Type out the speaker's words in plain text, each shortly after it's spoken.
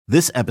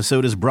This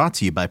episode is brought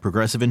to you by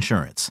Progressive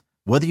Insurance.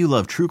 Whether you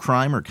love true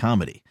crime or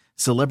comedy,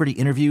 celebrity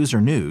interviews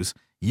or news,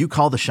 you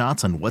call the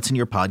shots on what's in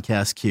your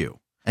podcast queue.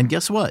 And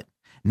guess what?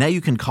 Now you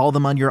can call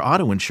them on your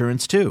auto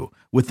insurance too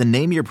with the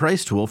Name Your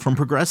Price tool from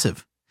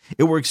Progressive.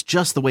 It works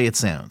just the way it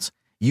sounds.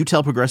 You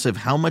tell Progressive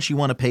how much you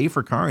want to pay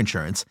for car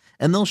insurance,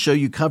 and they'll show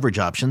you coverage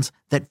options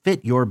that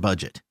fit your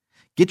budget.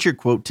 Get your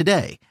quote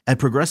today at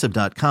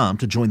Progressive.com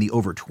to join the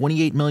over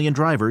 28 million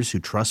drivers who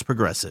trust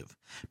Progressive.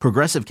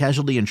 Progressive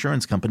Casualty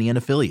Insurance Company and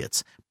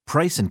Affiliates.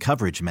 Price and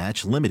coverage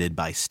match limited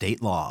by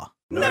state law.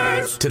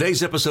 Nerds.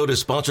 Today's episode is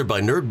sponsored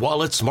by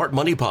NerdWallet's Smart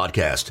Money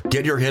Podcast.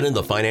 Get your head in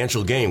the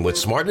financial game with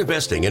smart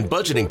investing and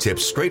budgeting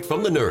tips straight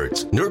from the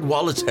nerds.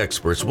 NerdWallet's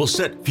experts will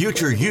set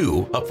future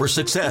you up for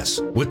success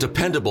with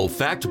dependable,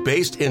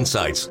 fact-based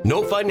insights.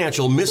 No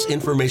financial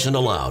misinformation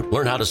allowed.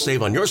 Learn how to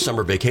save on your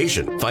summer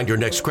vacation, find your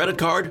next credit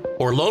card,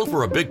 or loan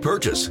for a big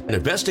purchase, and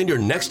invest in your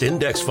next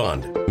index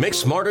fund. Make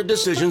smarter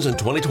decisions in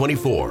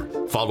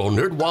 2024. Follow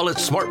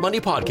NerdWallet's Smart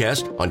Money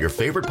Podcast on your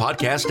favorite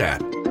podcast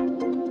app.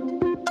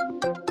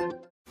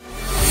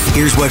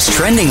 Here's what's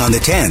trending on the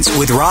 10's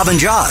with Rob and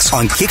Joss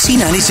on KyXy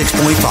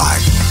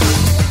 96.5.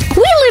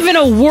 We live in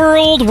a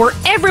world where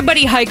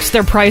everybody hikes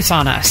their price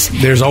on us.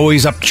 There's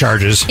always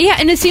upcharges. Yeah,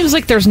 and it seems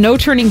like there's no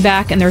turning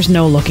back and there's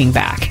no looking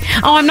back.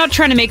 Oh, I'm not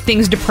trying to make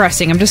things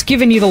depressing. I'm just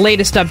giving you the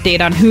latest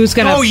update on who's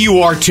going to... Oh, you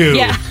are too.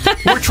 Yeah.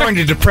 We're trying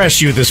to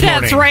depress you this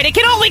morning. That's right. It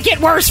can only get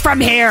worse from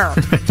here.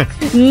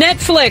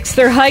 Netflix,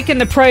 they're hiking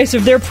the price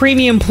of their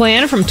premium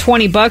plan from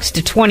 $20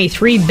 to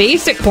 $23.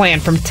 Basic plan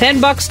from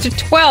 $10 to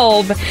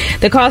 $12.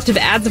 The cost of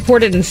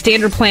ad-supported and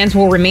standard plans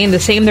will remain the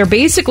same. They're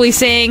basically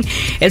saying,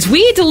 as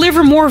we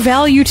deliver more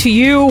value to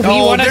you, we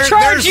want to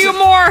charge you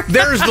more.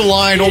 There's the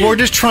line. Well, we're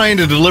just trying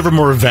to deliver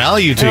more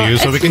value to you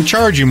so we can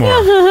charge you more.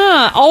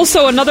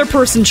 Also, another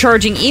person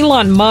charging,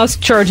 Elon Musk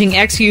charging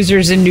X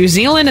users in New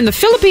Zealand and the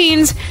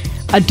Philippines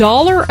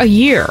 $1 a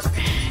year.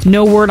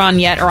 No word on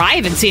yet, or I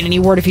haven't seen any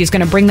word if he's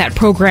going to bring that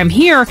program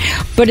here,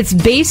 but it's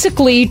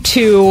basically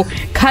to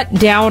cut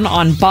down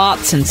on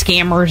bots and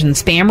scammers and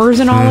spammers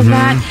and all of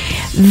that.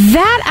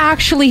 That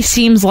actually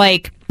seems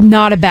like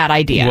not a bad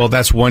idea. Well,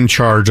 that's one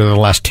charge of the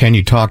last 10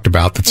 you talked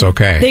about that's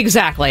okay.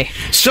 Exactly.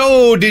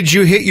 So, did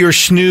you hit your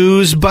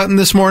snooze button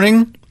this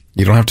morning?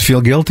 You don't have to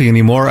feel guilty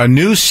anymore. A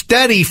new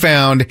study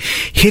found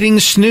hitting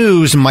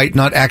snooze might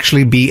not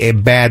actually be a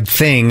bad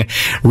thing.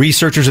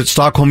 Researchers at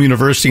Stockholm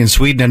University in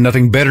Sweden had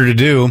nothing better to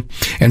do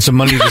and some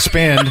money to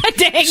spend.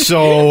 Dang.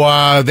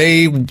 So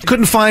they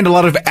couldn't find a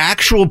lot of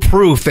actual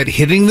proof that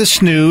hitting the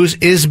snooze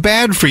is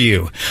bad for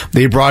you.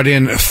 They brought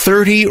in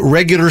 30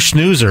 regular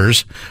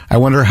snoozers. I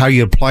wonder how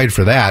you applied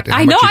for that.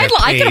 I know.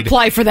 I could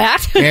apply for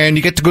that. And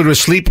you get to go to a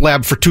sleep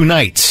lab for 2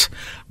 nights.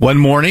 One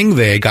morning,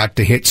 they got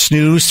to hit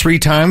snooze 3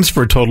 times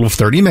for a total of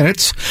 30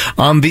 minutes.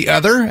 On the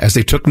other, as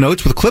they took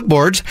notes with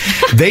clipboards,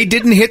 they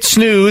didn't hit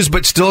snooze,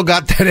 but still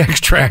got that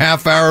extra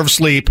half hour of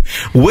sleep.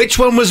 Which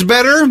one was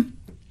better?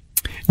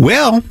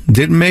 Well,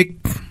 didn't make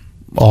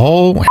a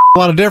whole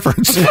lot of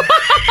difference.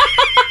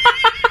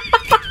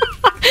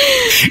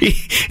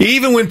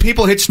 Even when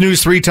people hit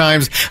snooze 3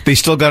 times, they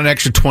still got an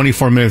extra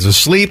 24 minutes of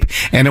sleep,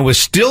 and it was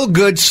still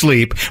good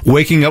sleep.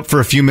 Waking up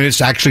for a few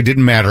minutes actually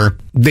didn't matter.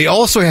 They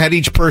also had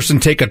each person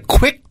take a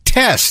quick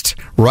test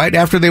right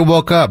after they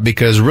woke up,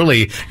 because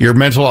really your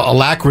mental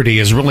alacrity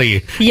is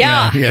really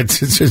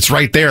it's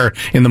right there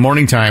in the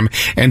morning time,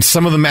 and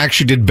some of them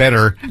actually did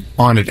better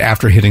on it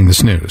after hitting the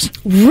snooze.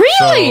 Really?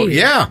 So,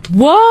 yeah.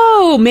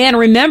 Whoa, man,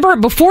 remember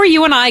before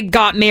you and I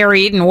got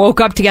married and woke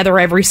up together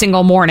every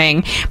single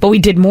morning, but we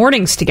did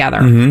mornings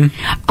together,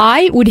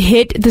 I would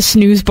hit the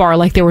snooze bar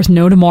like there was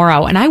no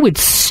tomorrow, and I would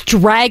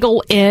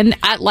straggle in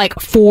at like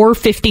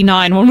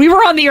 4:59 when we were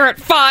on the air at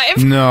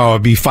 5. No,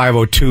 it'd be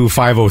 5:02,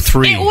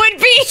 5:03. It would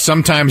be.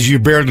 Sometimes you're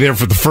barely there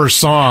for the first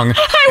song.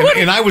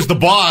 And I was the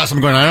boss. I'm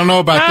going, I don't know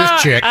about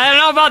this chick. I don't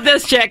know about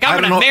this chick.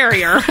 I'm going to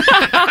marry her.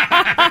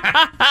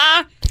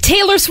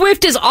 Taylor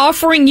Swift is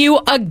offering you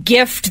a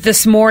gift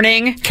this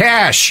morning.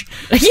 Cash.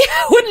 Yeah,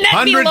 wouldn't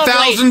that be lovely?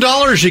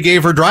 $100,000 she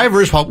gave her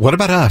drivers. Well, what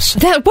about us?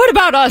 What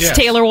about us, yes.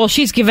 Taylor? Well,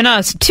 she's given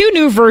us 2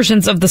 new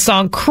versions of the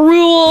song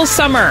Cruel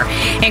Summer,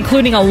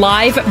 including a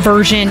live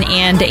version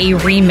and a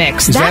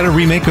remix. Is that a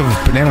remake of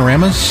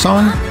Bananarama's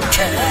song?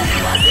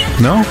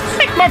 No?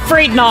 I'm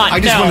afraid not. I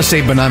just want to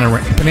say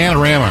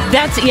Bananarama.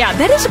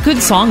 That is a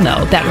good song,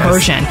 though, that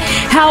version.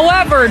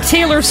 However,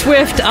 Taylor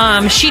Swift,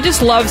 she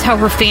just loves how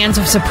her fans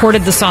have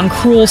supported the song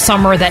Cruel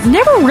Summer that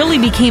never really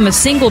became a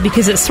single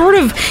because it sort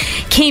of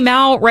came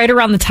out right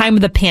around the time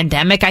of the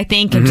pandemic, I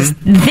think, and just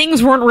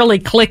things weren't really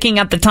clicking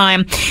at the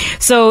time.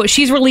 So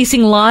she's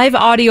releasing live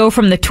audio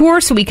from the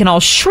tour so we can all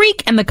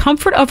shriek in the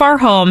comfort of our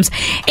homes.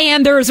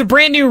 And there's a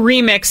brand new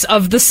remix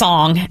of the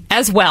song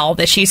as well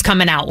that she's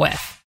coming out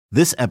with.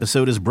 This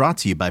episode is brought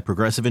to you by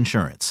Progressive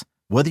Insurance.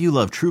 Whether you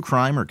love true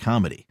crime or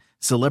comedy,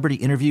 celebrity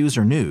interviews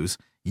or news,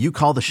 you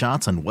call the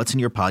shots on what's in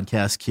your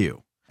podcast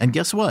queue. And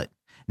guess what?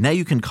 Now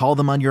you can call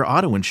them on your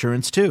auto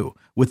insurance too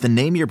with the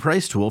Name Your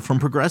Price tool from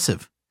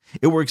Progressive.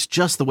 It works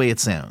just the way it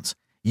sounds.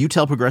 You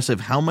tell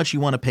Progressive how much you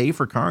want to pay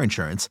for car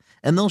insurance,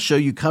 and they'll show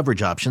you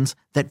coverage options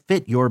that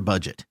fit your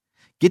budget.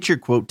 Get your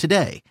quote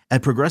today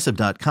at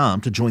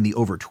Progressive.com to join the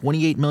over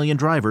 28 million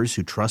drivers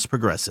who trust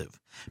Progressive.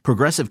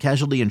 Progressive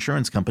Casualty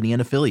Insurance Company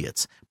and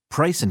Affiliates.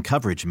 Price and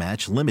coverage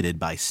match limited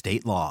by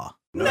state law.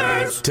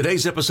 Nerds!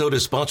 Today's episode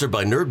is sponsored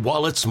by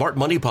NerdWallet's Smart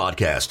Money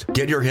Podcast.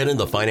 Get your head in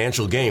the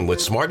financial game with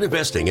smart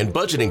investing and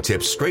budgeting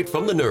tips straight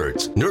from the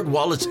nerds.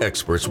 NerdWallet's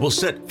experts will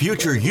set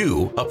future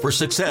you up for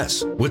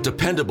success. With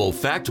dependable,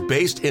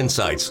 fact-based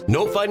insights,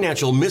 no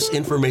financial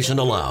misinformation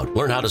allowed.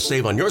 Learn how to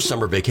save on your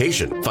summer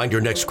vacation, find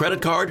your next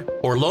credit card,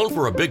 or loan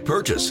for a big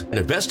purchase, and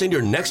invest in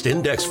your next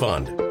index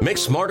fund. Make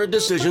smarter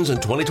decisions in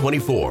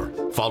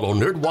 2024. Follow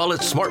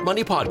NerdWallet's Smart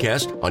Money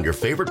Podcast on your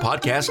favorite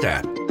podcast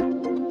app.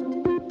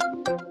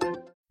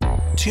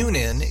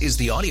 TuneIn is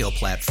the audio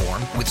platform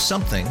with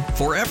something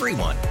for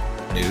everyone.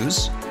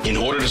 News. In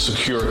order to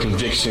secure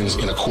convictions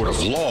in a court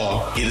of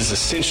law, it is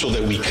essential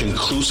that we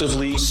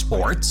conclusively.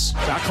 Sports.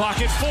 Got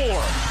clock at 4.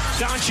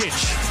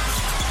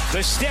 Doncic.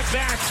 The step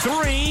back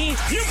 3.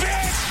 You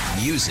bet.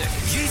 Music.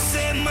 You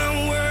set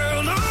my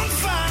world on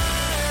fire.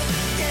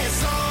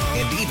 Yes,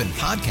 and even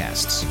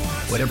podcasts.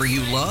 Whatever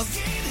you love,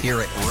 hear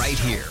it right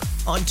here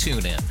on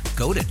TuneIn.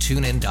 Go to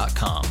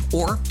TuneIn.com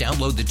or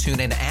download the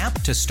TuneIn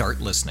app to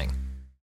start listening.